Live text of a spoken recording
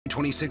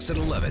26 at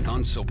 11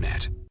 on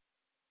SoapNet.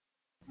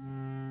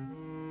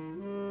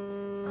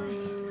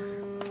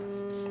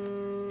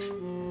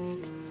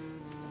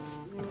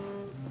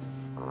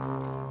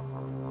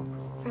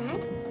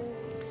 Frank?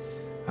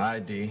 Hi,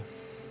 Dee.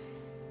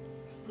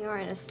 You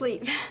aren't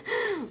asleep.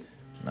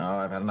 No,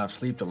 I've had enough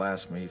sleep to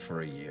last me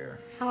for a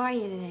year. How are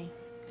you today?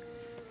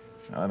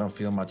 I don't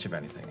feel much of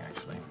anything,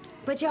 actually.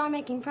 But you are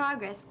making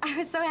progress. I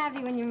was so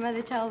happy when your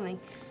mother told me.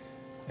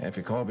 Yeah, if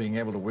you call being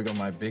able to wiggle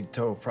my big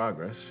toe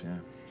progress, yeah.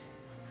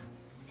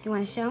 You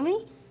want to show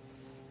me?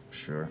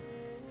 Sure.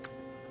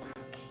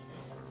 Okay.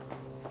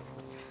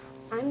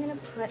 I'm going to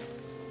put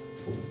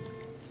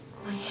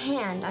my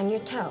hand on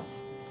your toe.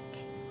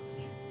 Okay.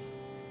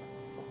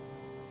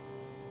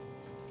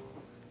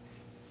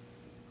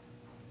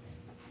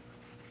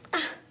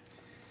 Ah,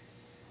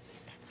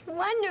 that's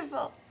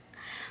wonderful.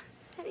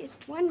 That is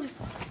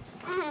wonderful.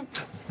 Mm.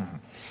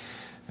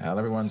 Well,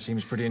 everyone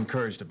seems pretty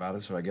encouraged about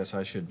it, so I guess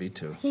I should be,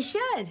 too. You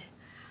should.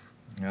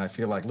 Yeah, I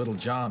feel like Little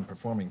John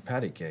performing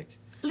patty cake.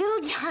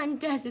 Little John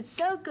does it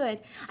so good.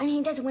 I mean,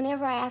 he does it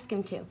whenever I ask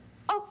him to.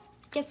 Oh,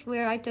 guess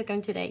where I took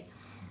him today?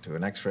 To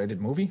an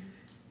X-rated movie?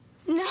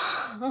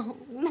 No,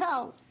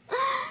 no.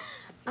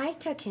 I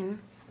took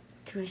him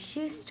to a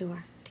shoe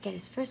store to get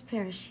his first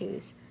pair of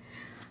shoes.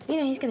 You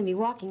know, he's going to be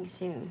walking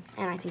soon,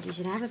 and I think you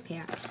should have a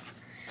pair.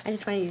 I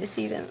just wanted you to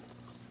see them.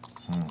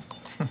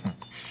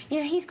 You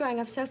know, he's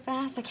growing up so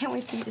fast, I can't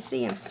wait for you to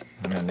see him.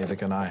 Yeah, neither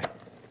can I.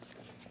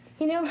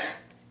 You know,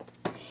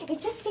 it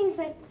just seems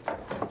that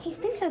he's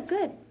been so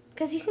good,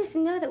 because he seems to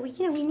know that we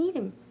need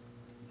him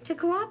to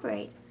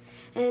cooperate.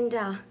 And,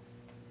 I've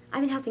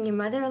been helping your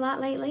mother a lot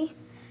lately.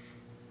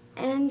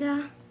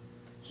 And,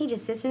 he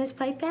just sits in his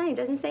playpen, he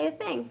doesn't say a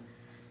thing.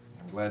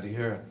 I'm glad to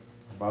hear it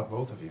about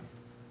both of you.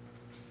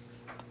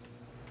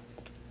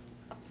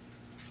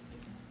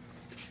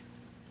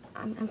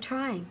 I'm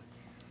trying.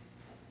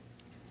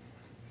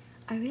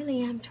 I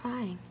really am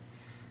trying.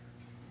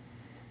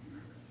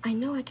 I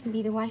know I can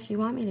be the wife you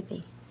want me to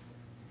be.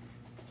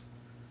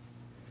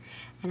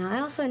 And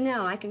I also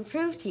know I can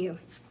prove to you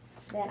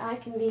that I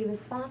can be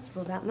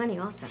responsible about money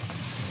also.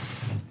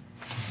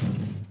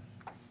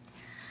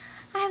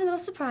 I have a little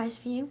surprise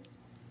for you.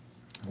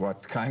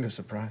 What kind of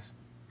surprise?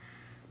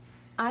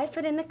 I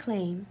put in the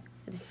claim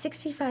for the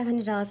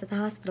 $6,500 that the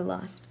hospital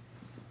lost.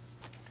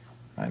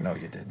 I know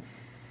you did.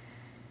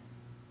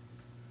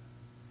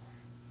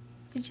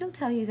 Did Jill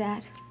tell you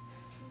that?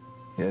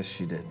 Yes,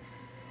 she did.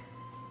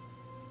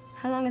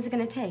 How long is it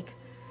going to take?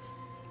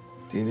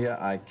 Delia,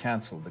 I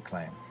canceled the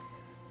claim.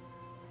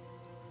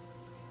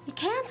 You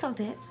canceled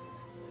it?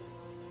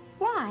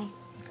 Why?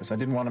 Because I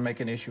didn't want to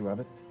make an issue of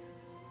it.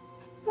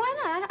 Why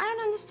not? I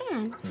don't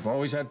understand. We've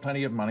always had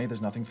plenty of money.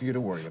 There's nothing for you to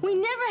worry about. We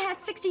never had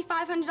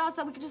 $6,500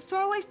 that we could just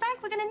throw away.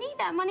 Frank, we're going to need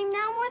that money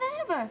now more than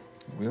ever.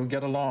 We'll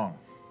get along.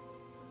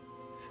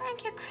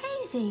 Frank, you're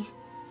crazy.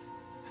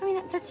 I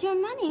mean, that's your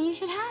money. You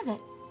should have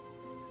it.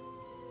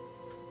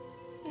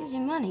 It is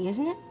your money,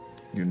 isn't it?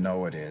 You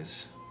know it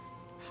is.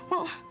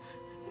 Well,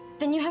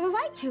 then you have a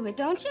right to it,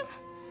 don't you?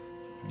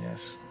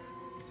 Yes.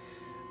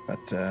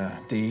 But,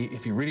 Dee,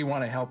 if you really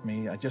want to help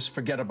me, just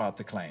forget about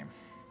the claim.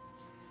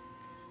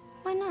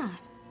 Why not?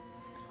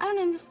 I don't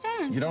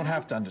understand. You don't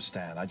have to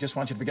understand. I just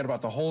want you to forget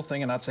about the whole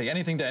thing and not say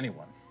anything to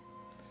anyone.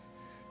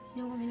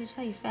 You don't want me to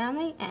tell your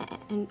family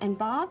and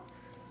Bob?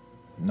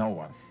 No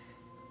one.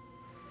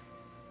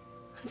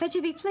 I thought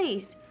you'd be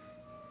pleased.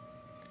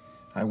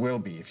 I will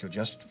be if you'll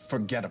just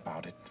forget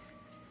about it.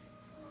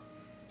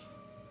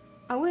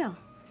 I will.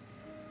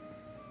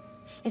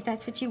 If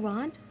that's what you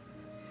want.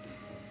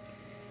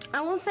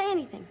 I won't say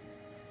anything.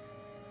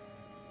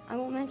 I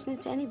won't mention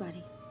it to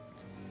anybody.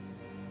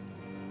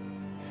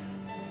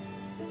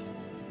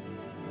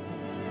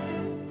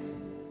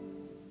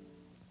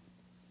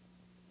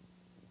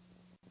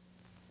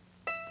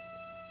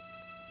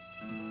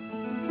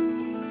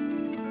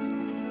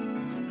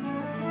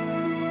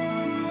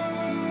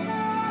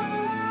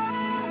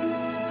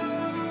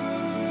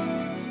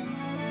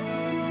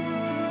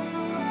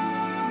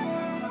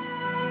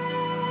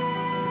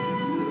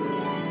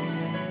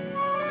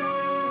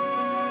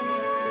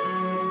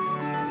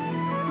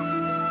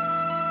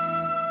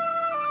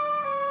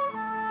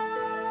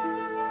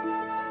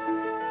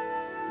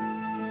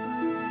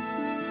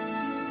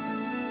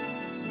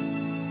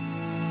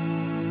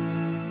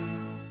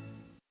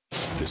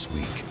 This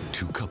week,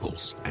 two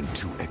couples and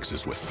two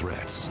exes with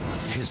threats.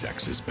 His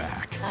ex is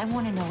back. I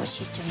want to know what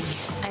she's doing here.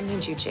 I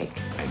need you, Jake.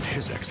 And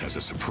his ex has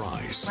a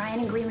surprise. Ryan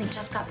and Greenlee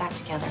just got back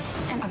together,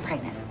 and I'm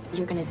pregnant.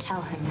 You're going to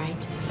tell him,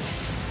 right?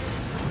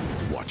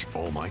 Watch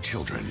All My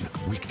Children,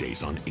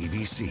 weekdays on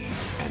ABC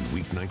and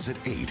weeknights at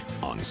 8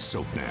 on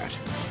SoapNet.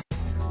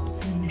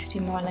 I missed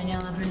you more than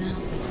you'll ever know.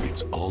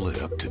 It's all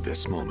lit up to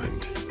this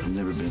moment. I've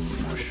never been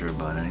more sure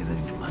about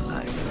anything in my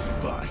life.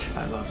 But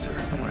I loved her.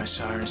 And when I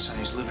saw her in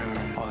Sonny's living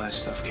room, all that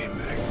stuff came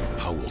back.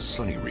 how will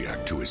Sonny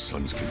react to his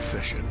son's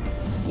confession?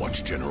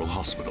 Watch General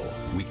Hospital,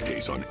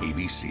 weekdays on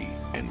ABC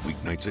and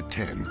weeknights at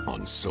 10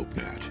 on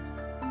SoapNet.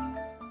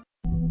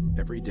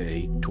 Every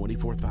day,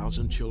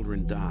 24,000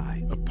 children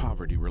die of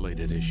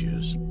poverty-related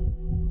issues.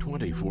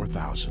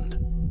 24,000.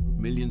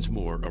 Millions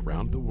more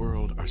around the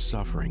world are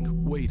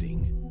suffering,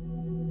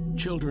 waiting.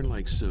 Children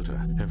like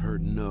Suta have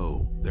heard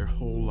no their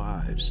whole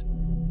lives.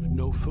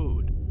 No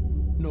food,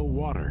 no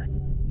water,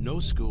 no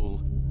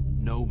school,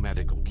 no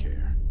medical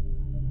care.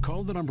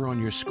 Call the number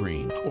on your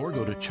screen or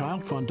go to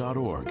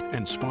childfund.org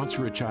and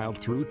sponsor a child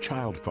through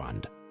Child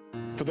Fund.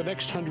 For the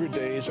next 100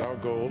 days, our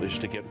goal is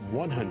to get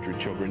 100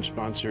 children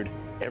sponsored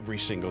every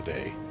single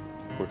day.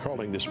 We're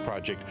calling this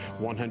project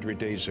 100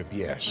 Days of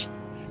Yes.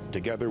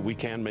 Together, we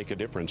can make a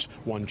difference,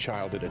 one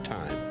child at a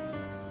time.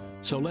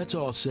 So let's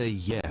all say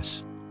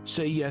yes.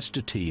 Say yes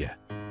to Tia.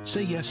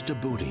 Say yes to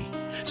Booty.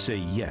 Say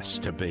yes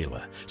to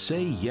Bela.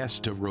 Say yes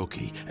to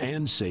Roki.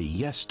 And say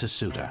yes to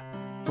Suta.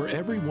 For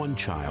every one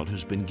child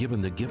who's been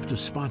given the gift of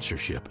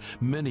sponsorship,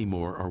 many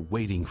more are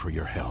waiting for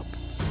your help.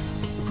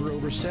 For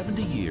over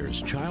 70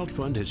 years, Child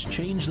Fund has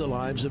changed the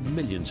lives of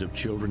millions of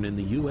children in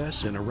the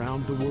U.S. and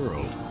around the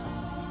world.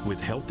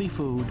 With healthy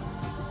food,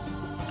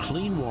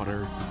 clean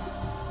water,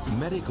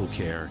 medical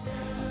care,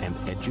 and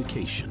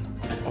education.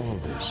 All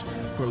this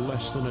for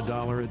less than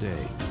 $1 a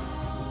day.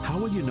 How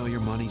will you know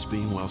your money's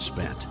being well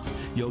spent?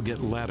 You'll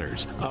get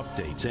letters,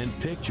 updates, and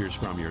pictures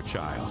from your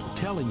child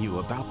telling you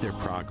about their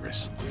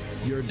progress.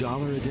 Your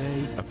 $1 a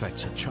day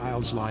affects a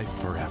child's life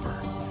forever.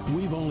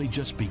 We've only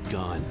just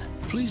begun.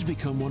 Please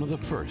become one of the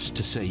first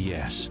to say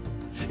yes.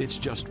 It's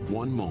just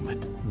one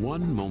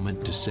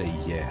moment to say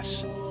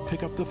yes.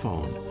 Pick up the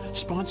phone,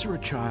 sponsor a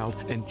child,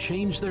 and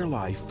change their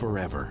life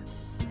forever.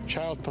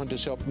 Child Fund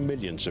has helped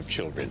millions of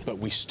children, but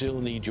we still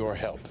need your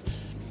help.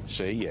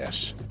 Say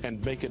yes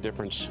and make a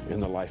difference in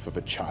the life of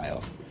a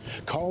child.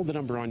 Call the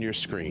number on your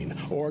screen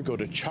or go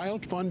to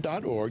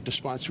childfund.org to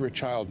sponsor a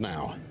child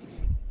now.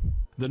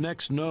 The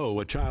next no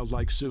a child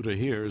like Suta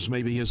hears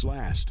may be his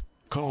last.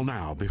 Call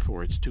now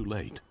before it's too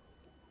late.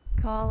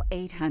 Call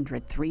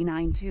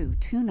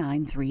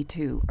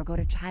 800-392-2932 or go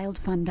to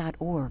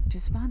childfund.org to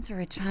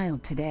sponsor a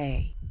child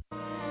today.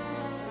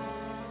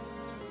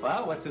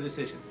 Well, what's the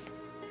decision?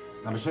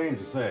 I'm ashamed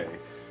to say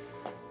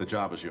the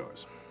job is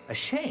yours.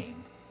 Ashamed?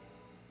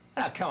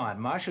 Now, come on,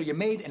 Marshall. You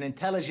made an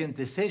intelligent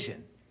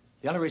decision.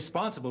 The only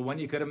responsible one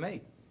you could have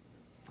made.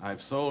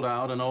 I've sold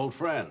out an old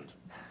friend.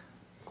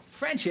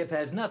 Friendship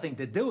has nothing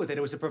to do with it.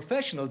 It was a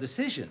professional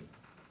decision.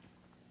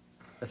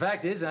 The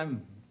fact is,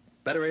 I'm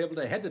better able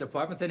to head the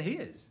department than he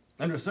is.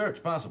 And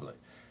research, possibly.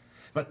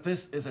 But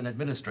this is an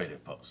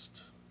administrative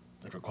post.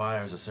 It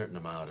requires a certain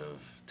amount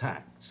of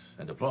tact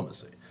and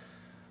diplomacy.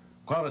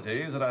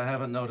 Qualities that I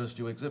haven't noticed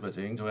you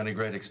exhibiting to any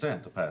great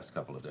extent the past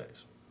couple of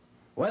days.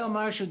 Well,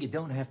 Marshall, you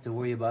don't have to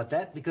worry about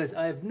that because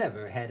I've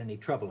never had any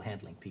trouble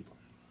handling people.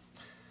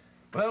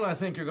 Well, I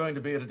think you're going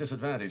to be at a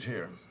disadvantage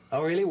here.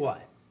 Oh, really?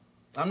 Why?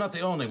 I'm not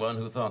the only one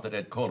who thought that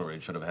Ed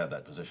Coleridge should have had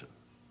that position.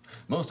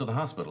 Most of the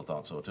hospital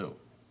thought so, too.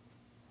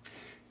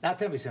 Now,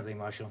 tell me something,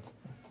 Marshall.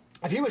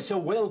 If he was so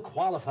well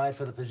qualified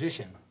for the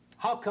position,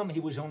 how come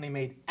he was only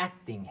made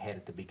acting head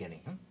at the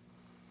beginning?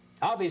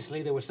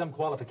 Obviously, there were some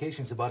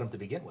qualifications about him to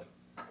begin with.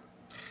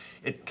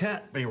 It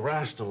can't be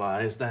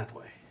rationalized that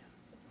way.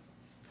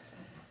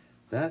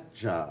 That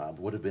job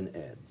would have been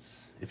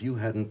Ed's if you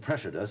hadn't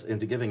pressured us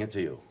into giving it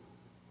to you.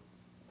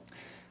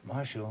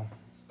 Marshall,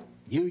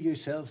 you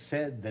yourself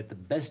said that the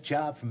best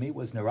job for me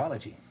was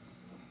neurology.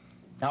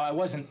 Now, I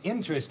wasn't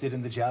interested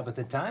in the job at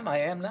the time. I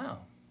am now.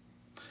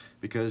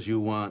 Because you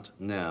want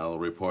Nell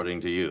reporting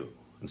to you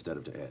instead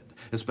of to Ed,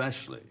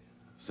 especially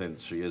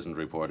since she isn't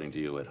reporting to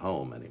you at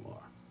home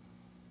anymore.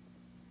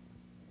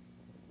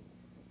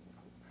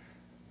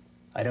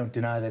 I don't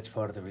deny that's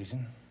part of the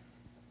reason.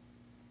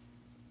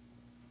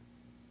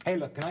 Hey,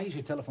 look, can I use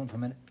your telephone for a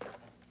minute?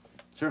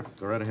 Sure,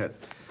 go right ahead.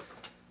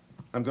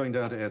 I'm going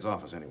down to Ed's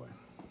office anyway.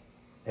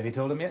 Have you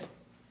told him yet?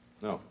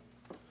 No.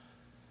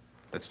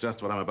 That's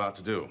just what I'm about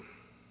to do.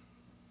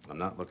 I'm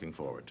not looking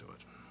forward to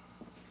it.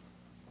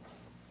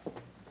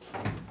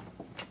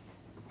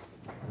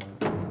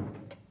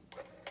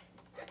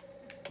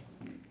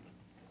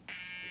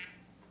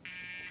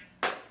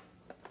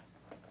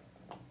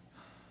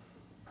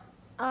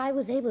 I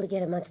was able to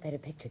get a much better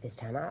picture this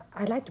time.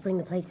 I'd like to bring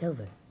the plates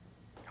over.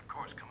 Of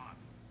course, come on.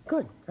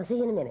 Good. I'll see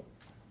you in a minute.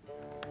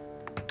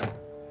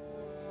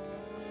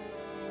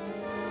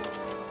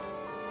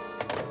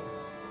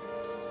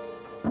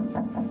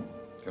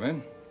 Come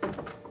in.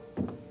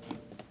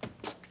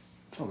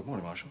 Oh, good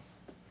morning, Marshall.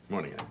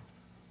 Morning, Ed.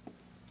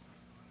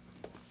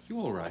 You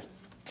all right?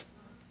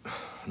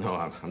 No,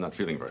 I'm not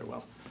feeling very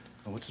well.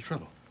 Oh, what's the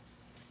trouble?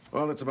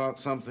 Well, it's about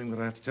something that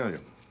I have to tell you.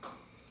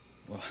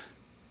 Well,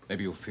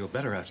 maybe you'll feel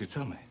better after you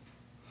tell me.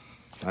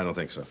 I don't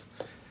think so.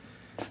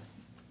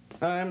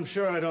 I'm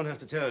sure I don't have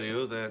to tell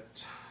you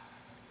that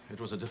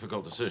it was a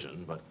difficult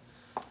decision, but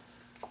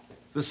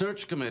the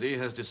search committee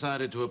has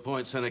decided to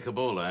appoint Seneca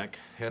Bolak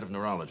head of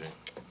neurology.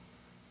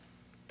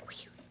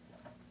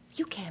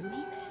 You can't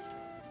mean that.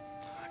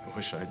 I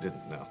wish I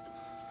didn't, Nell.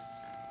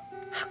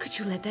 How could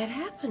you let that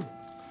happen?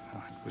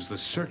 It was the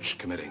search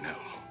committee, Nell.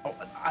 Oh,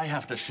 I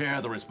have to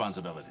share the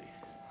responsibility.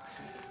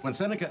 When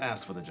Seneca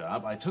asked for the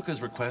job, I took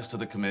his request to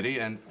the committee,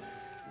 and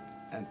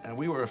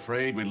we were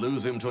afraid we'd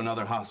lose him to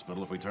another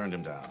hospital if we turned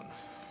him down.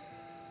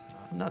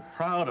 I'm not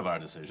proud of our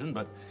decision,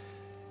 but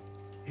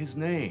his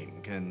name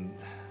can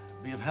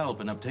be of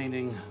help in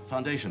obtaining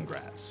foundation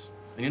grants.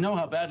 And you know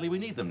how badly we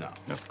need them now.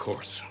 Of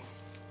course.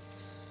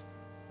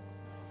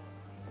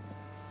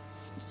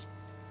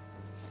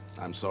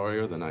 I'm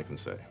sorrier than I can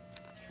say.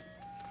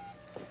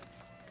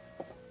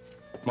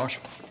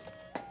 Marshal.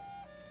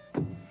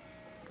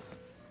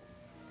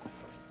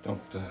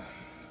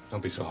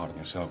 Don't be so hard on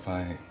yourself.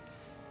 I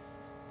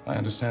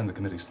understand the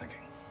committee's thinking.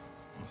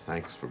 Well,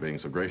 thanks for being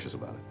so gracious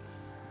about it.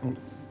 Well,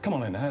 come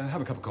on in.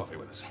 Have a cup of coffee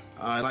with us.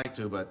 I'd like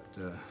to, but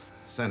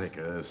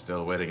Seneca is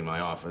still waiting in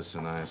my office,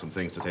 and I have some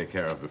things to take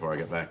care of before I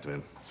get back to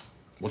him.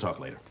 We'll talk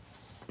later.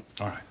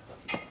 All right.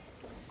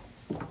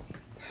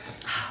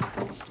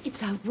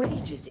 It's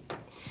outrageous.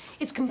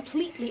 It's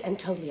completely and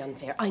totally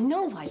unfair. I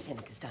know why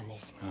Seneca's done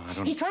this.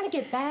 He's trying to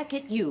get back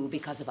at you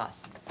because of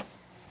us.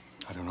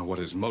 I don't know what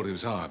his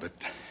motives are, but...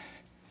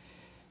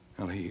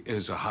 well, he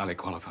is a highly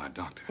qualified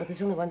doctor. Well,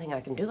 there's only one thing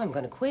I can do. I'm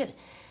going to quit.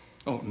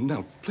 Oh,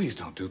 no, please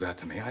don't do that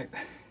to me.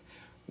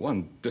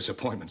 One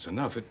disappointment's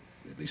enough. At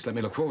least let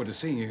me look forward to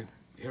seeing you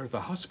here at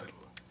the hospital.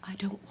 I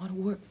don't want to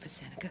work for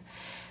Seneca.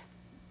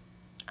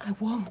 I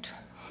won't.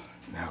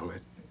 Now,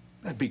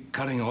 that'd be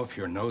cutting off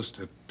your nose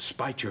to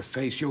spite your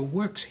face. Your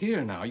work's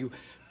here now. You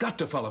got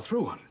to follow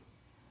through on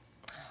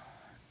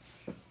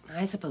it.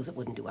 I suppose it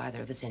wouldn't do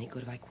either of us any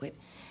good if I quit.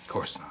 Of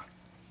course not.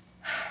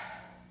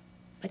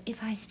 But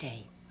if I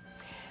stay,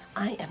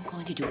 I am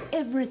going to do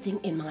everything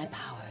in my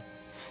power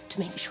to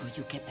make sure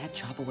you get that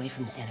job away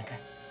from Seneca.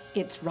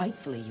 It's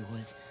rightfully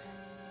yours,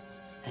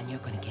 and you're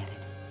going to get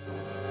it.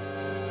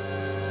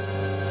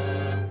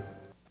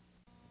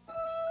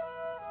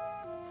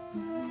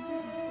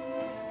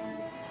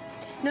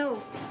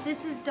 No,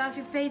 this is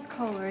Dr. Faith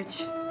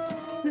Coleridge.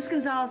 Miss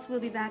Gonzalez will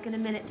be back in a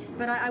minute,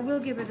 but I will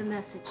give her the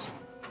message.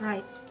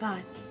 Right,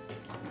 bye.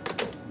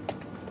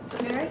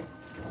 Mary?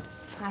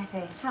 Hi,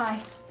 Faith. Hi.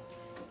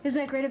 Isn't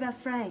that great about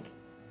Frank?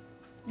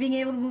 Being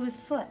able to move his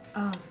foot.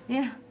 Oh,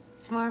 yeah.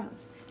 It's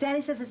marvelous.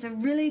 Daddy says it's a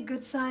really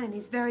good sign, and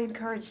he's very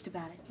encouraged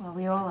about it. Well,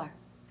 we all are.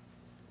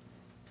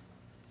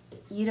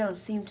 You don't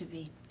seem to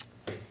be.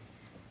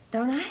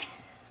 Don't I?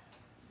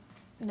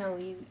 No,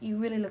 you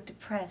really look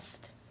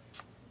depressed.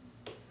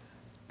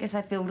 Guess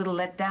I feel a little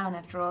let down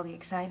after all the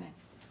excitement.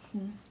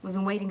 We've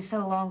been waiting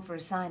so long for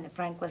a sign that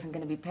Frank wasn't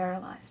going to be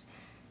paralyzed.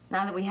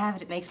 Now that we have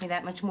it, it makes me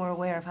that much more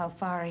aware of how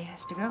far he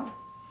has to go.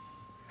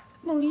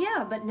 Well,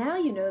 yeah, but now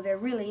you know there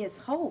really is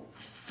hope.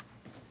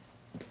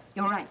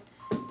 You're right.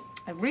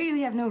 I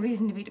really have no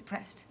reason to be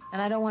depressed.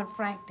 And I don't want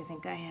Frank to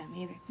think I am,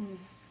 either.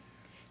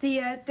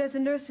 There's a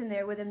nurse in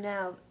there with him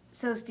now.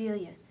 So's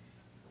Delia.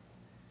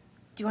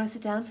 Do you want to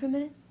sit down for a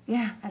minute?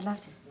 Yeah, I'd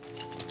love to.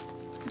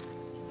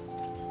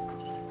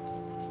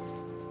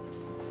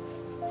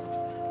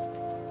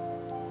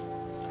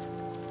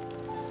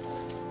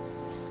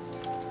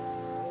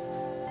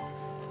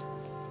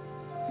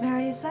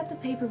 Mary, is that the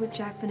paper with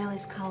Jack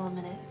Finelli's column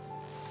in it?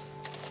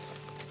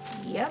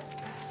 Yep.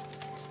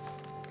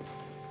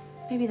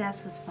 Maybe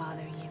that's what's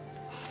bothering you.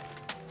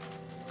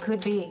 Could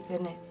be,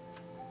 couldn't it?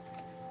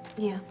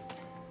 Yeah.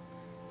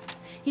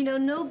 You know,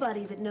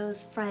 nobody that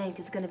knows Frank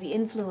is going to be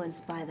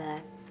influenced by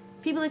that.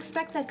 People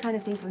expect that kind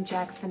of thing from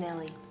Jack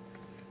Finelli.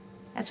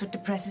 That's what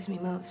depresses me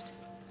most.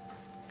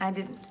 I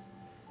didn't.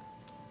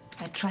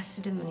 I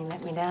trusted him and he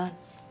let me down.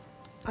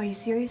 Are you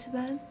serious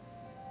about him?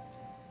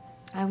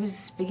 I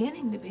was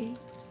beginning to be.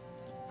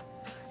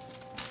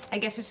 I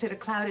guess it sort of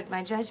clouded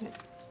my judgment.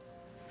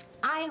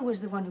 I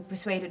was the one who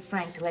persuaded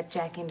Frank to let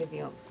Jack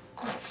interview him.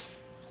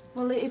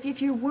 Well,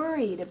 if you're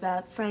worried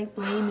about Frank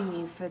blaming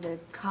you for the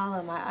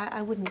column,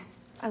 I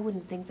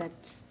wouldn't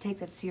take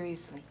that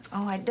seriously.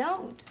 Oh, I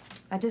don't.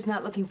 I'm just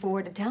not looking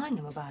forward to telling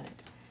him about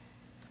it.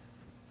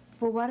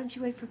 Well, why don't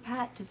you wait for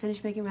Pat to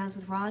finish making rounds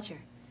with Roger?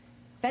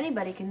 If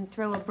anybody can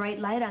throw a bright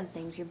light on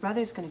things, your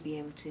brother's going to be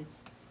able to.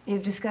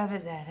 You've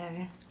discovered that, have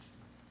you?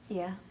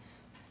 Yeah.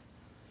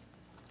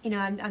 You know,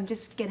 I'm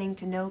just getting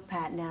to know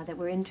Pat now that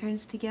we're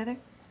interns together.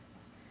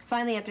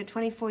 Finally, after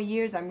 24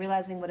 years, I'm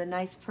realizing what a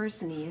nice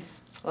person he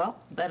is. Well,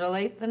 better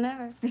late than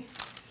never.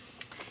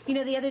 You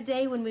know, the other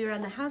day when we were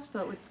on the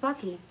houseboat with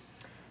Bucky,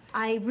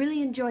 I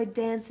really enjoyed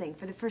dancing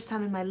for the first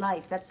time in my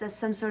life. That's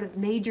some sort of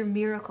major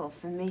miracle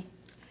for me.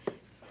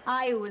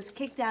 I was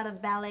kicked out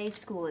of ballet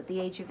school at the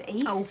age of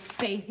 8. Oh,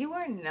 Faith, you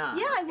were not.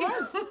 Yeah, I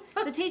was.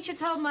 The teacher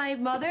told my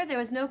mother there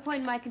was no point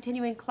in my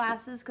continuing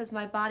classes because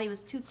my body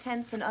was too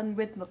tense and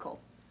unrhythmical.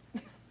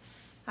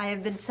 I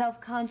have been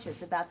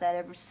self-conscious about that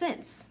ever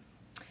since.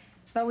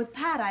 But with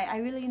Pat, I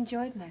really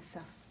enjoyed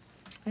myself.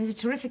 There's a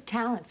terrific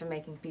talent for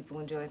making people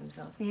enjoy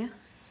themselves. Yeah?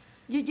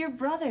 Your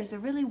brothers are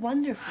really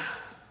wonderful.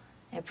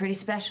 They're pretty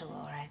special,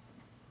 all right.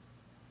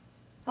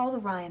 All the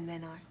Ryan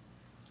men are.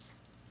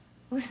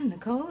 Listen, the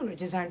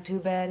Coleridges aren't too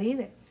bad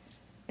either.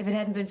 If it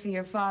hadn't been for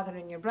your father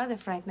and your brother,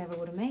 Frank never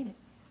would have made it.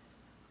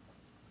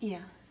 Yeah.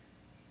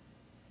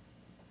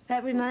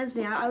 That reminds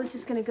me, I was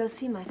just going to go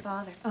see my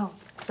father. Oh,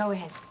 go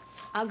ahead.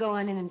 I'll go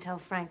on in and tell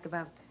Frank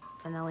about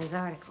Finelli's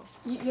article.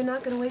 You're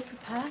not going to wait for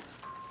Pat?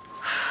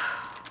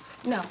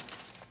 No.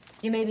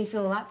 You made me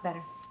feel a lot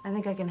better. I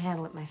think I can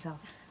handle it myself.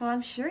 Well,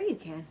 I'm sure you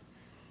can.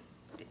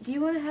 Do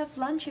you want to have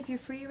lunch if you're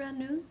free around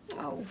noon?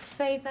 Oh,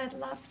 Faith, I'd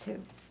love to.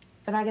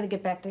 But I gotta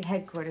get back to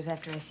headquarters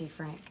after I see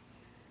Frank.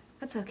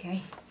 That's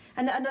okay.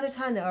 Another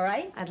time, though, all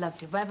right? I'd love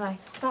to. Bye-bye.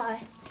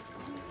 Bye.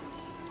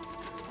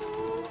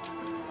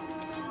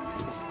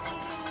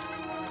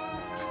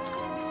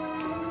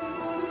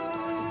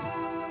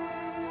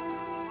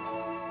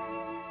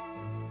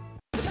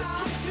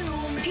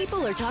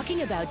 People are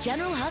talking about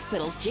General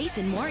Hospital's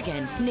Jason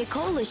Morgan.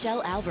 Nicole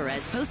Lachelle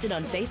Alvarez posted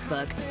on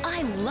Facebook,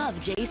 "I love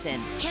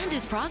Jason."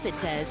 Candace Prophet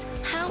says,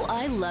 "How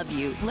I love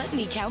you. Let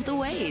me count the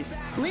ways."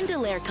 Linda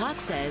Lair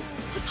Cox says,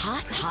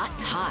 "Hot, hot,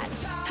 hot.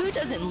 Who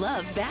doesn't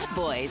love bad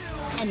boys?"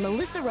 And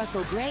Melissa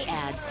Russell Gray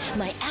adds,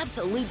 "My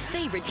absolute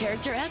favorite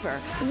character ever.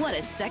 What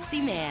a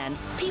sexy man."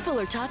 People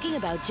are talking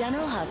about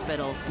General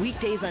Hospital.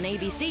 Weekdays on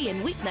ABC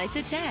and weeknights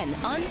at 10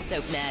 on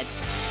SoapNet.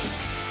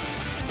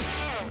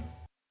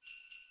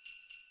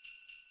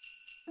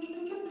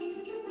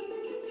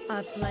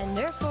 A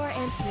blender for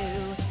Aunt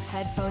Sue,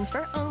 headphones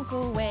for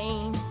Uncle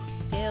Wayne,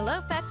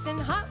 pillow pets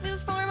and Hot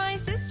Wheels for my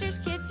sister's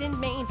kids in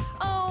Maine.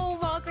 Oh,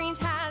 Walgreens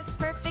has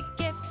perfect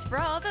gifts for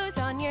all those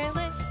on your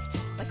list,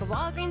 like a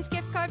Walgreens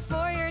gift card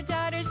for your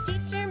daughter's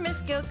teacher, Miss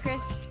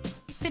Gilchrist.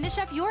 Finish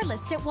up your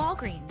list at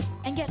Walgreens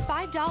and get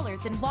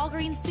 $5 in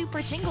Walgreens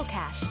Super Jingle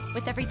Cash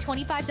with every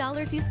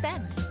 $25 you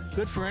spend.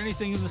 Good for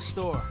anything in the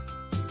store.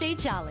 Stay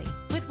jolly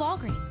with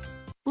Walgreens.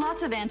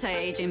 Lots of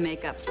anti-aging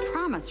makeups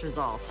promise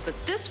results, but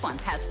this one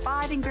has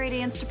 5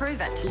 ingredients to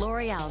prove it.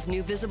 L'Oreal's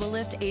new Visible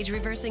Lift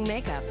Age-Reversing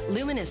Makeup.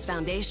 Luminous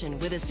foundation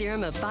with a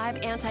serum of 5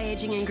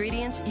 anti-aging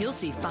ingredients, you'll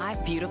see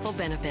 5 beautiful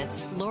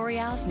benefits.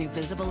 L'Oreal's new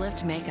Visible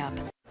Lift Makeup.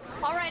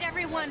 All right,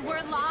 everyone,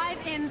 we're live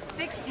in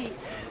 60.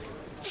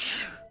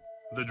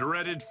 The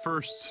dreaded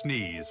first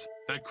sneeze.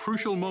 That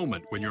crucial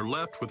moment when you're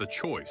left with a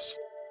choice.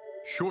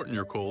 Shorten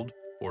your cold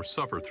or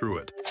suffer through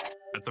it.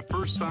 At the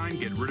first sign,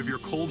 get rid of your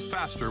cold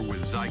faster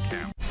with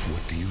Zicam.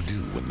 What do you do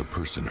when the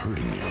person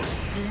hurting you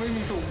You made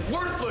me feel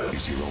worthless!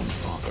 is your own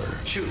father?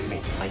 Shoot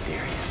me, I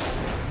dare you.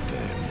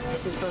 Then,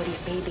 This is Bodhi's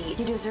baby.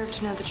 You deserve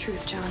to know the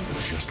truth, John.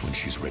 just when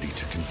she's ready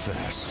to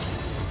confess.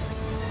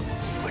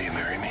 Will you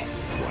marry me?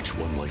 Watch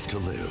One Life to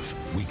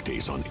Live,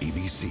 weekdays on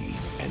ABC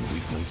and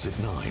weeknights at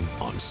 9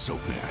 on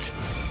SoapNet.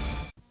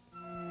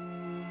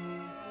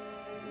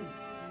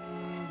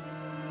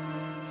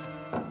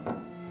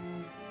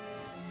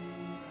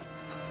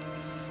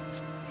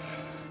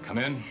 Come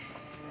in.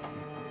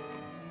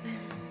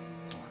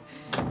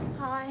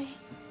 Hi.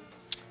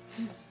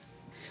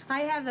 I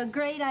have a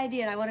great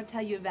idea, and I want to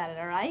tell you about it,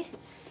 all right?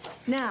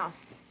 Now,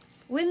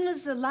 when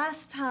was the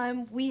last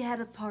time we had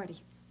a party?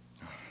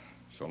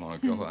 So long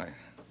ago,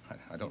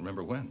 I don't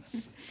remember when.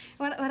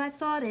 What I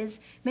thought is,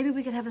 maybe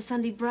we could have a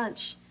Sunday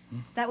brunch.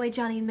 That way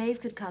Johnny and Maeve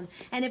could come.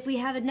 And if we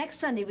have it next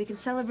Sunday, we can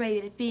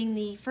celebrate it being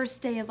the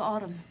first day of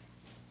autumn.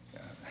 Do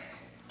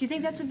you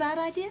think that's a bad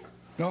idea?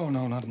 No,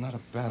 not a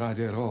bad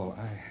idea at all.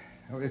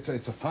 It's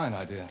a fine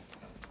idea.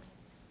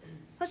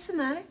 What's the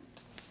matter?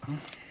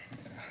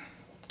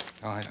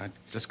 Oh, I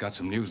just got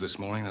some news this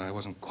morning that I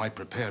wasn't quite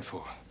prepared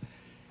for.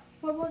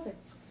 What was it?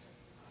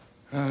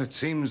 It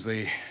seems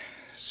the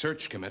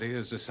search committee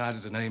has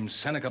decided to name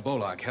Seneca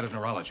Bolak head of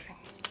neurology.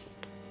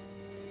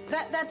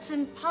 That's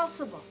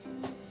impossible.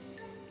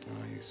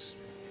 Oh,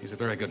 he's a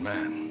very good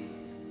man.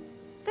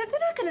 They're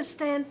not going to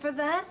stand for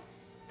that.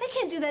 They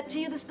can't do that to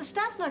you. The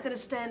staff's not going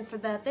to stand for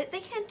that. They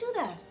can't do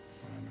that.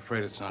 I'm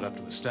afraid it's not up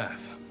to the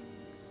staff.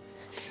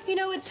 You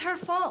know, it's her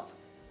fault.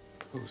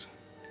 Whose?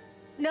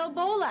 Nell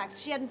Bolak's.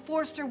 She hadn't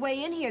forced her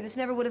way in here. This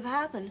never would have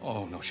happened.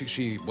 Oh, no,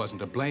 she wasn't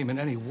to blame in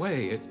any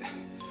way.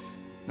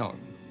 No,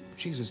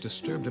 she's as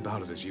disturbed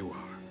about it as you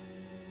are.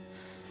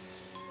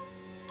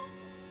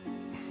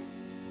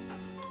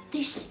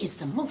 This is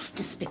the most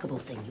despicable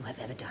thing you have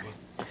ever done.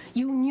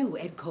 You knew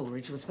Ed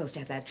Coleridge was supposed to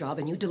have that job,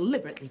 and you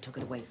deliberately took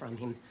it away from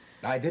him.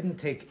 I didn't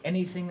take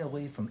anything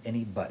away from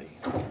anybody.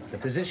 The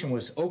position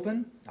was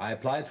open, I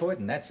applied for it,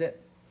 and that's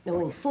it.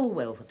 Knowing full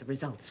well what the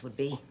results would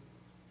be.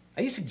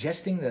 Are you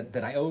suggesting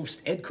that I owe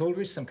Ed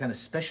Coleridge some kind of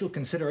special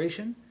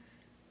consideration?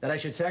 That I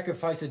should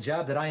sacrifice a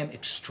job that I am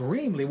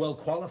extremely well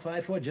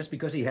qualified for just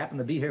because he happened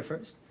to be here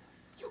first?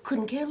 You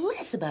couldn't care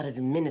less about an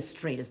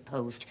administrative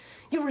post.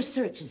 Your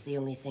research is the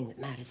only thing that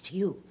matters to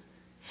you.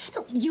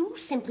 No, you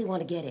simply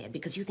want to get Ed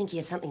because you think he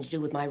has something to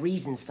do with my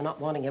reasons for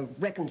not wanting a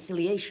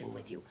reconciliation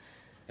with you.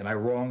 Am I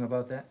wrong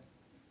about that?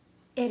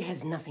 Ed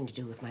has nothing to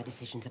do with my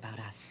decisions about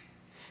us.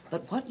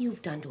 But what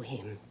you've done to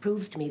him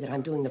proves to me that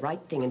I'm doing the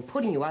right thing and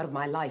putting you out of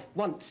my life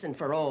once and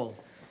for all.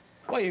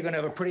 Well, you're going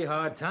to have a pretty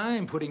hard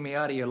time putting me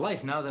out of your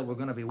life now that we're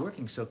going to be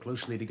working so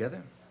closely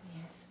together.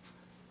 Yes.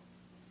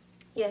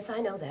 Yes, I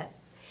know that.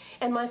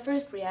 And my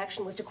first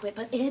reaction was to quit,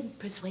 but Ed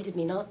persuaded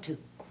me not to.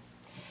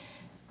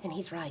 And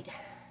he's right.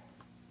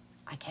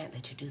 I can't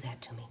let you do that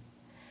to me.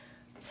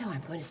 So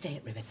I'm going to stay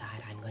at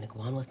Riverside. I'm going to go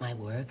on with my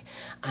work.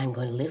 I'm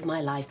going to live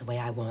my life the way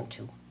I want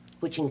to.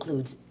 which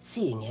includes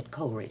seeing at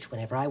Coleridge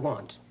whenever I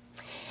want,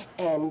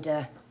 and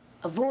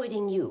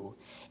avoiding you,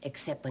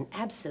 except when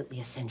absolutely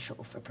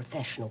essential for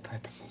professional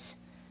purposes.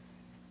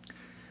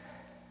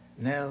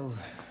 Nell,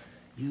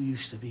 you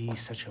used to be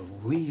such a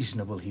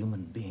reasonable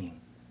human being.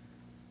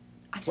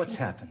 What's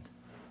happened?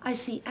 I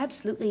see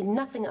absolutely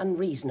nothing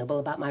unreasonable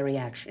about my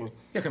reaction.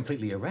 You're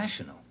completely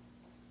irrational.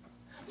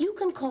 You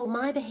can call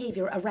my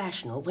behavior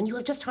irrational when you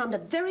have just harmed a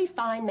very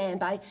fine man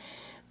by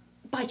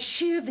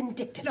sheer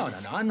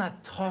vindictiveness. No, I'm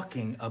not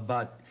talking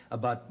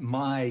about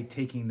my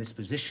taking this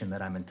position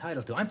that I'm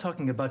entitled to. I'm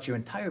talking about your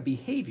entire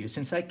behavior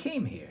since I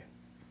came here.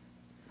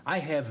 I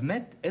have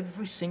met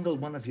every single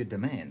one of your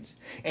demands,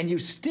 and you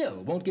still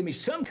won't give me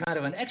some kind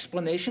of an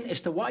explanation as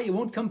to why you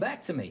won't come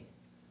back to me.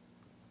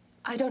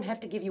 I don't have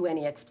to give you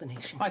any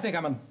explanation. I think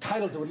I'm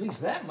entitled to at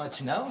least that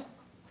much, Nell.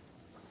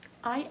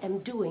 I am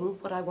doing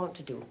what I want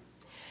to do,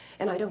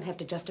 and I don't have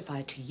to justify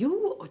it to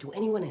you or to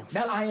anyone else.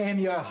 Nell, I am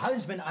your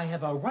husband. I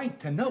have a right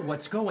to know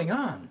what's going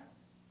on.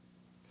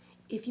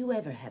 If you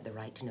ever had the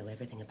right to know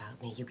everything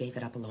about me, you gave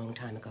it up a long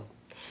time ago.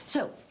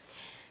 So,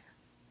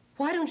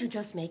 why don't you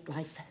just make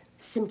life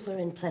simpler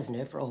and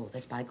pleasanter for all of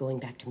us by going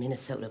back to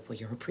Minnesota where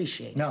you're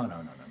appreciated? No.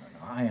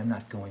 I am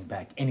not going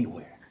back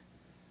anywhere.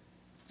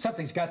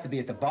 Something's got to be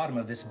at the bottom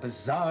of this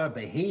bizarre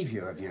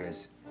behavior of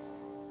yours.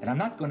 And I'm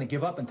not going to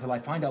give up until I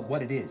find out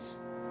what it is.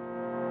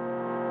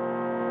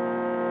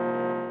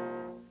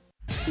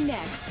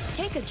 Next,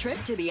 take a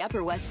trip to the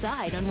Upper West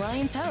Side on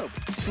Ryan's Hope.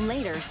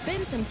 Later,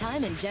 spend some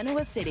time in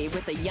Genoa City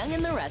with the Young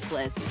and the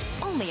Restless.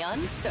 Only on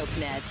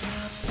SoapNet.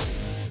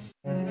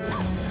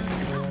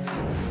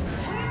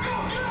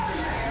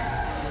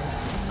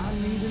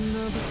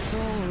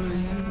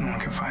 No one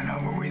can find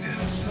out what we did.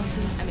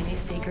 I mean, these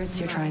secrets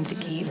you're trying to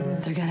keep,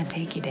 they're gonna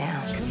take you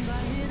down.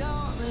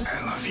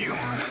 I love you.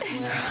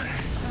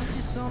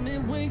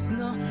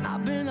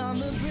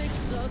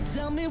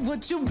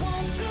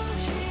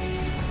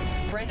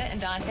 Brenda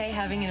and Dante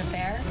having an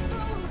affair?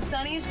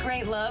 Sonny's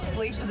great love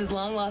sleeps with his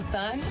long-lost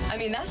son? I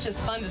mean, that's just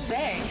fun to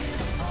say.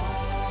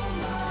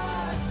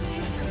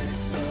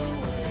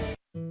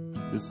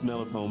 The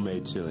smell of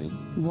homemade chili.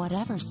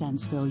 Whatever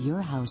scents fill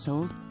your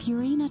household,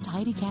 Purina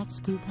Tidy Cat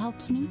Scoop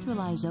helps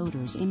neutralize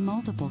odors in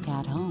multiple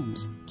cat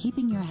homes,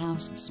 keeping your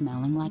house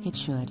smelling like it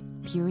should.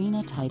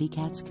 Purina Tidy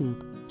Cat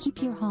Scoop.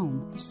 Keep your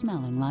home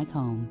smelling like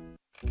home.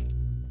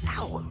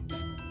 Ow!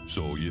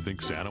 So you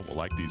think Santa will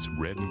like these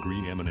red and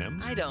green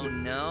M&Ms? I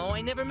don't know.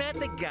 I never met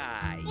the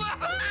guy.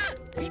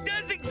 He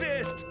does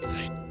exist!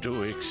 They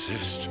do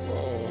exist.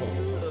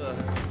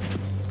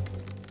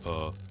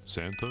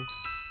 Santa?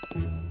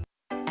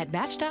 At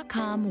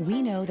Match.com,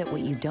 we know that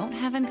what you don't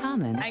have in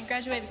common I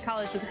graduated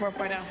college with a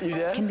 4.0. You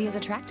did? can be as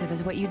attractive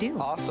as what you do.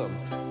 Awesome.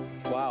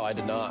 Wow, I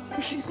did not.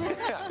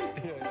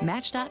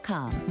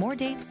 Match.com. More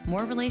dates,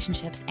 more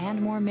relationships,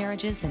 and more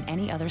marriages than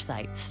any other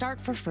site. Start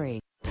for free.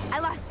 I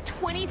lost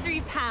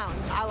 23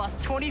 pounds. I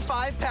lost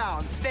 25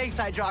 pounds. Thanks,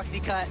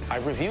 Hydroxycut. I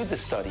reviewed the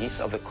studies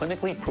of the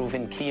clinically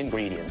proven key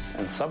ingredients,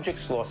 and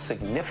subjects lost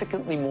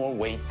significantly more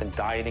weight than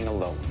dieting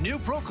alone. New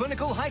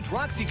ProClinical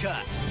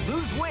Hydroxycut.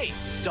 Lose weight.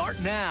 Start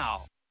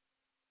now.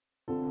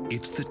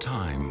 It's the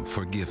time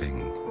for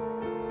giving.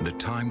 The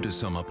time to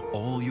sum up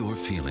all your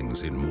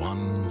feelings in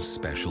one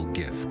special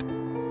gift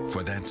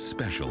for that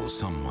special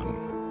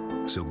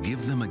someone. So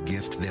give them a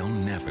gift they'll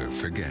never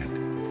forget.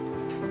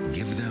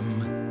 Give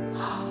them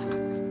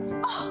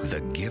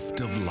the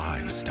gift of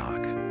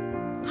livestock.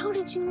 How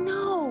did you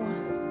know?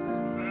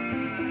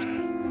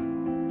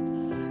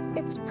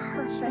 It's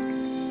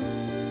perfect.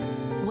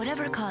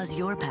 Whatever cause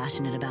you're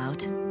passionate about,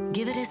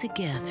 give it as a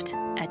gift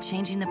at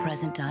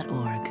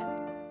changingthepresent.org.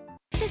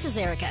 This is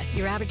Erica,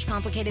 your average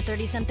complicated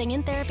 30-something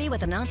in therapy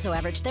with a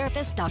not-so-average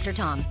therapist, Dr.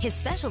 Tom. His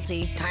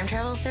specialty, time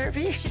travel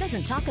therapy. She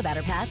doesn't talk about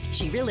her past,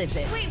 she relives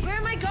it. Wait, where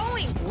am I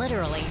going?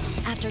 Literally.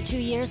 After 2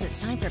 years, it's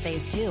time for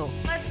phase 2.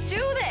 Let's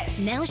do this!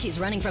 Now she's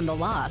running from the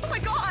law. Oh my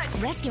God!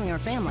 Rescuing her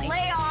family.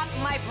 Lay off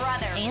my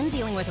brother! And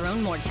dealing with her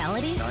own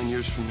mortality. 9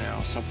 years from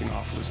now, something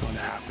awful is going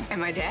to happen.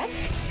 Am I dead?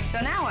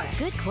 So now what?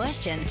 Good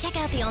question. Check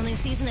out the all-new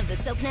season of the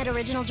SoapNet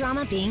original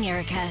drama, Being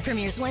Erica.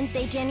 Premieres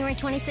Wednesday, January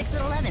 26th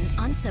at 11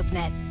 on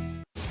SoapNet.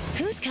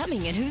 Who's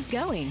coming and who's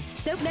going?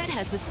 SoapNet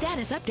has the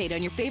status update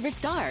on your favorite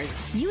stars.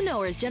 You know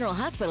her as General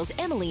Hospital's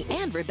Emily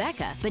and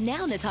Rebecca, but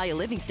now Natalia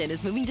Livingston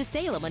is moving to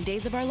Salem on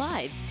Days of Our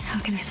Lives. How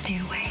can I stay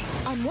away?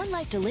 On One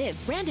Life to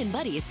Live, Brandon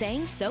Buddy is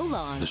saying so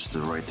long. This is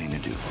the right thing to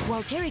do.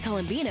 While Terry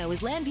Colombino is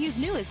Landview's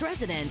newest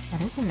resident.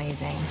 That is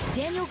amazing.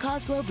 Daniel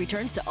Cosgrove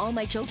returns to All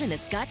My Children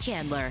as Scott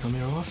Chandler. Come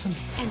here often?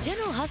 And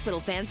General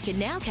Hospital fans can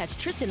now catch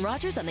Tristan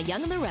Rogers on The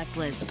Young and the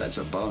Restless. That's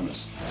a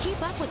bonus.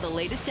 Keep up with the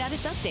latest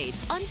status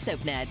updates on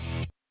SoapNet.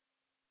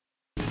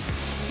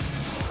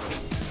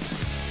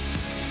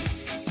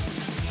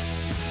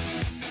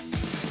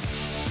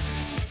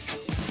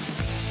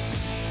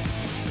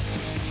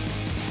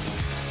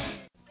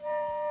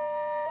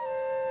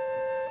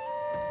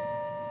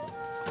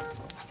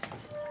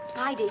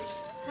 Heidi.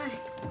 Hi.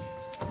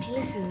 Hey,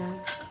 listen,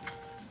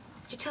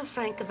 did you tell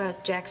Frank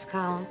about Jack's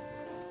column?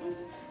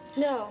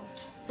 No.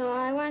 No,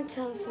 I want to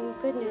tell him some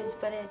good news,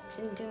 but it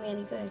didn't do me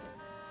any good.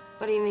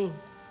 What do you mean?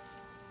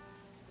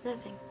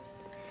 Nothing.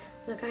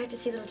 Look, I have to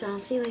see little John. I'll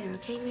see you later,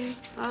 okay, Mary?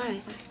 All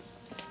right.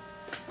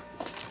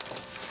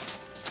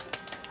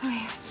 Oh,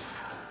 yeah.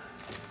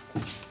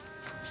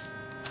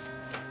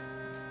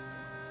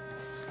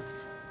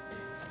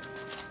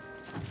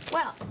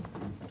 Well,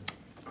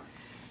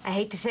 I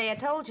hate to say I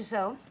told you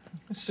so.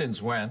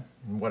 Since when?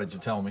 And what did you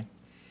tell me?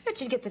 That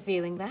you'd get the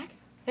feeling back.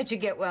 That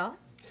you'd get well.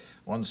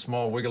 One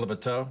small wiggle of a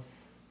toe?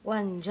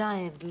 One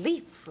giant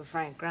leap for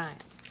Frank Ryan.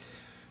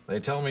 They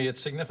tell me it's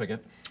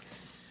significant.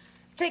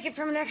 Take it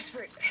from an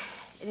expert.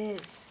 It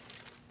is.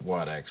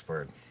 What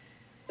expert?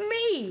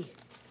 Me.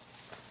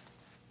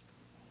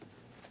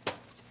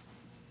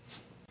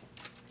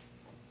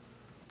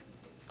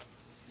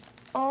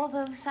 All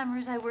those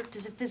summers I worked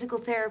as a physical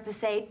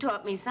therapist aide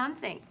taught me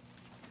something.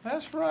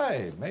 That's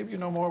right. Maybe you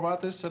know more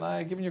about this than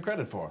I've given you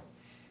credit for.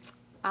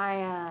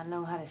 I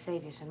know how to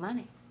save you some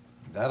money.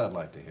 That I'd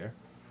like to hear.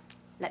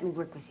 Let me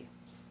work with you.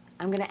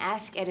 I'm going to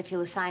ask Ed if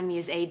he'll assign me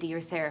as aide to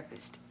your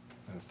therapist.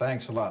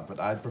 Thanks a lot, but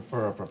I'd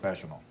prefer a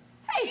professional.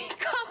 Hey,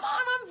 come on,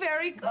 I'm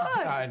very good.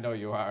 I know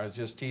you are. It's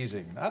just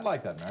teasing. I'd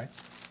like that, Mary.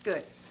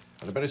 Good.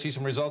 But I better see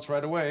some results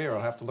right away, or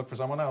I'll have to look for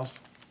someone else.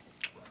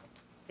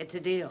 It's a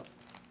deal.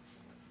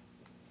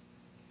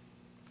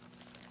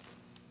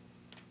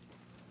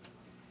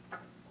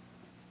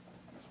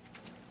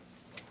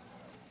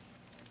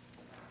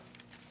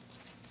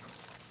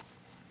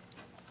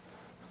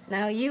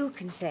 Now you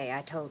can say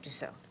I told you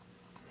so.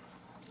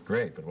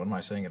 Great, but what am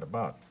I saying it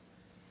about?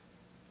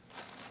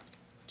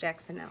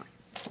 Jack Finelli.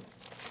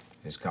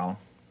 His column?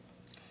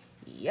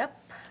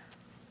 Yep.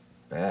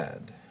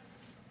 Bad.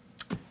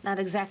 Not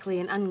exactly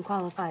an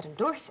unqualified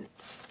endorsement.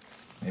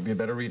 Maybe you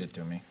better read it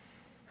to me.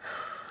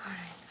 All right.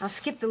 I'll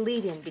skip the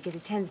lead-in because he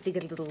tends to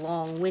get a little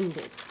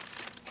long-winded.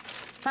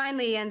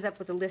 Finally, he ends up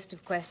with a list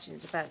of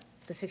questions about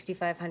the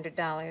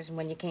 $6,500 and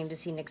when you came to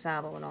see Nick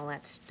Zabel and all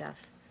that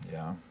stuff.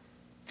 Yeah?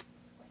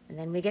 And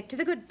then we get to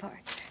the good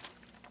part.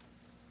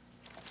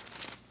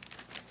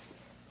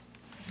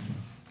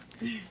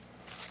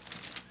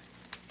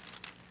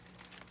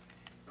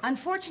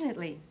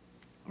 Unfortunately,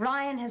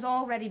 Ryan has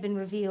already been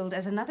revealed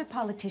as another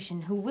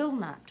politician who will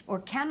not or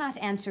cannot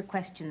answer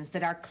questions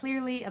that are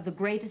clearly of the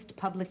greatest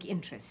public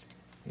interest.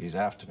 He's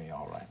after me,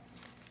 all right.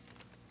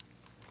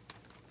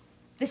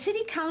 The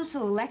city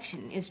council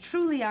election is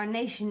truly our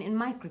nation in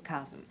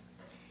microcosm.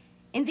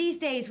 In these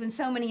days when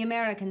so many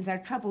Americans are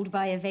troubled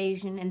by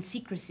evasion and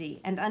secrecy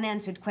and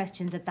unanswered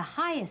questions at the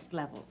highest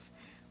levels,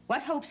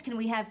 what hopes can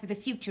we have for the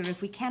future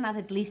if we cannot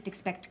at least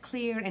expect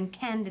clear and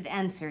candid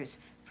answers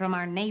from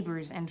our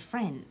neighbors and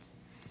friends?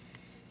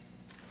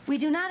 We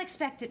do not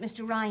expect that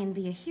Mr. Ryan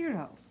be a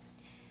hero,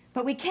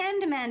 but we can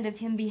demand of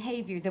him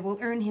behavior that will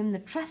earn him the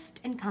trust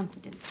and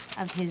confidence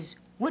of his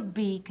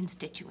would-be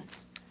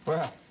constituents.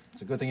 Well,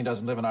 it's a good thing he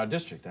doesn't live in our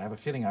district. I have a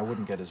feeling I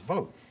wouldn't get his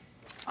vote.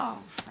 Oh,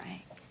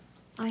 Frank,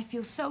 I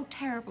feel so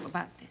terrible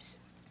about this.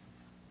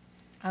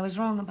 I was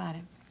wrong about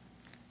him.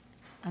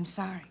 I'm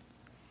sorry.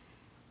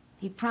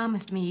 He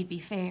promised me he'd be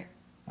fair.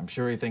 I'm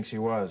sure he thinks he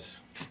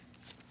was.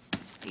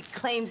 He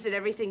claims that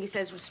everything he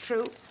says was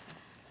true.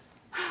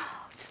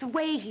 It's the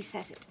way he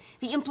says it,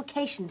 the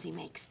implications he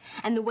makes,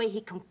 and the way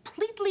he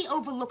completely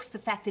overlooks the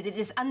fact that it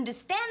is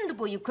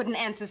understandable you couldn't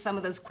answer some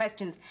of those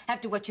questions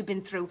after what you've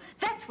been through.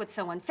 That's what's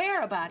so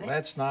unfair about it.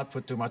 Let's not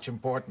put too much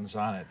importance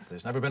on it.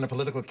 There's never been a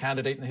political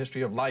candidate in the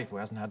history of life who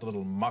hasn't had a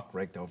little muck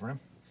raked over him.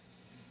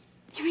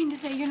 You mean to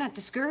say you're not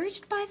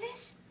discouraged by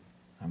this?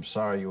 I'm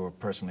sorry you were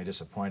personally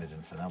disappointed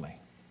in Finelli.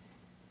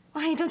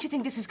 Why, don't you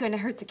think this is going to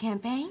hurt the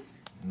campaign?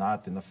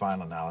 Not in the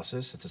final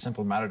analysis. It's a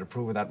simple matter to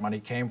prove where that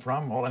money came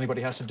from. All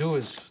anybody has to do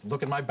is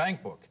look at my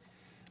bank book.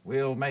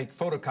 We'll make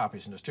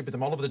photocopies and distribute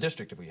them all over the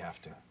district if we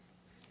have to.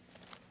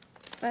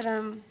 But,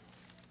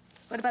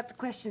 what about the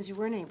questions you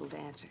weren't able to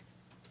answer?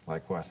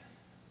 Like what?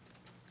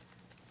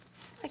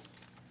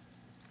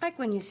 Like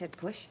when you said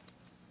push.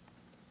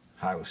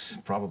 I was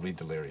probably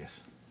delirious.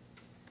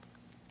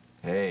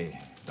 Hey,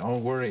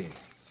 don't worry.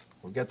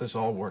 We'll get this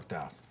all worked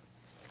out.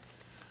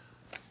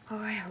 Oh,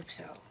 I hope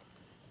so.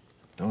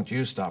 Don't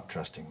you stop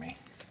trusting me.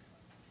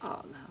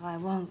 Oh, no, I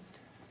won't.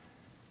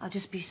 I'll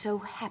just be so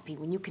happy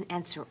when you can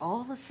answer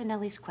all of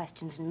Finelli's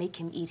questions and make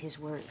him eat his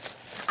words.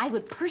 I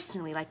would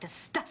personally like to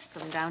stuff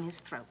them down his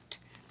throat.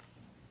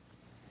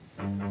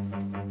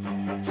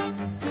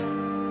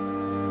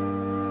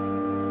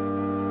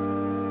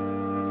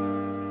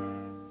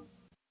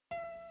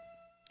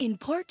 In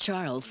Port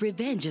Charles,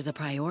 revenge is a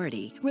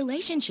priority,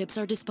 relationships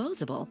are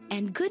disposable,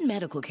 and good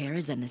medical care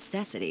is a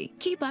necessity.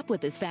 Keep up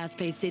with this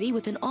fast-paced city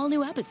with an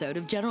all-new episode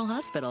of General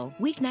Hospital,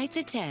 weeknights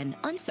at 10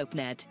 on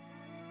SoapNet.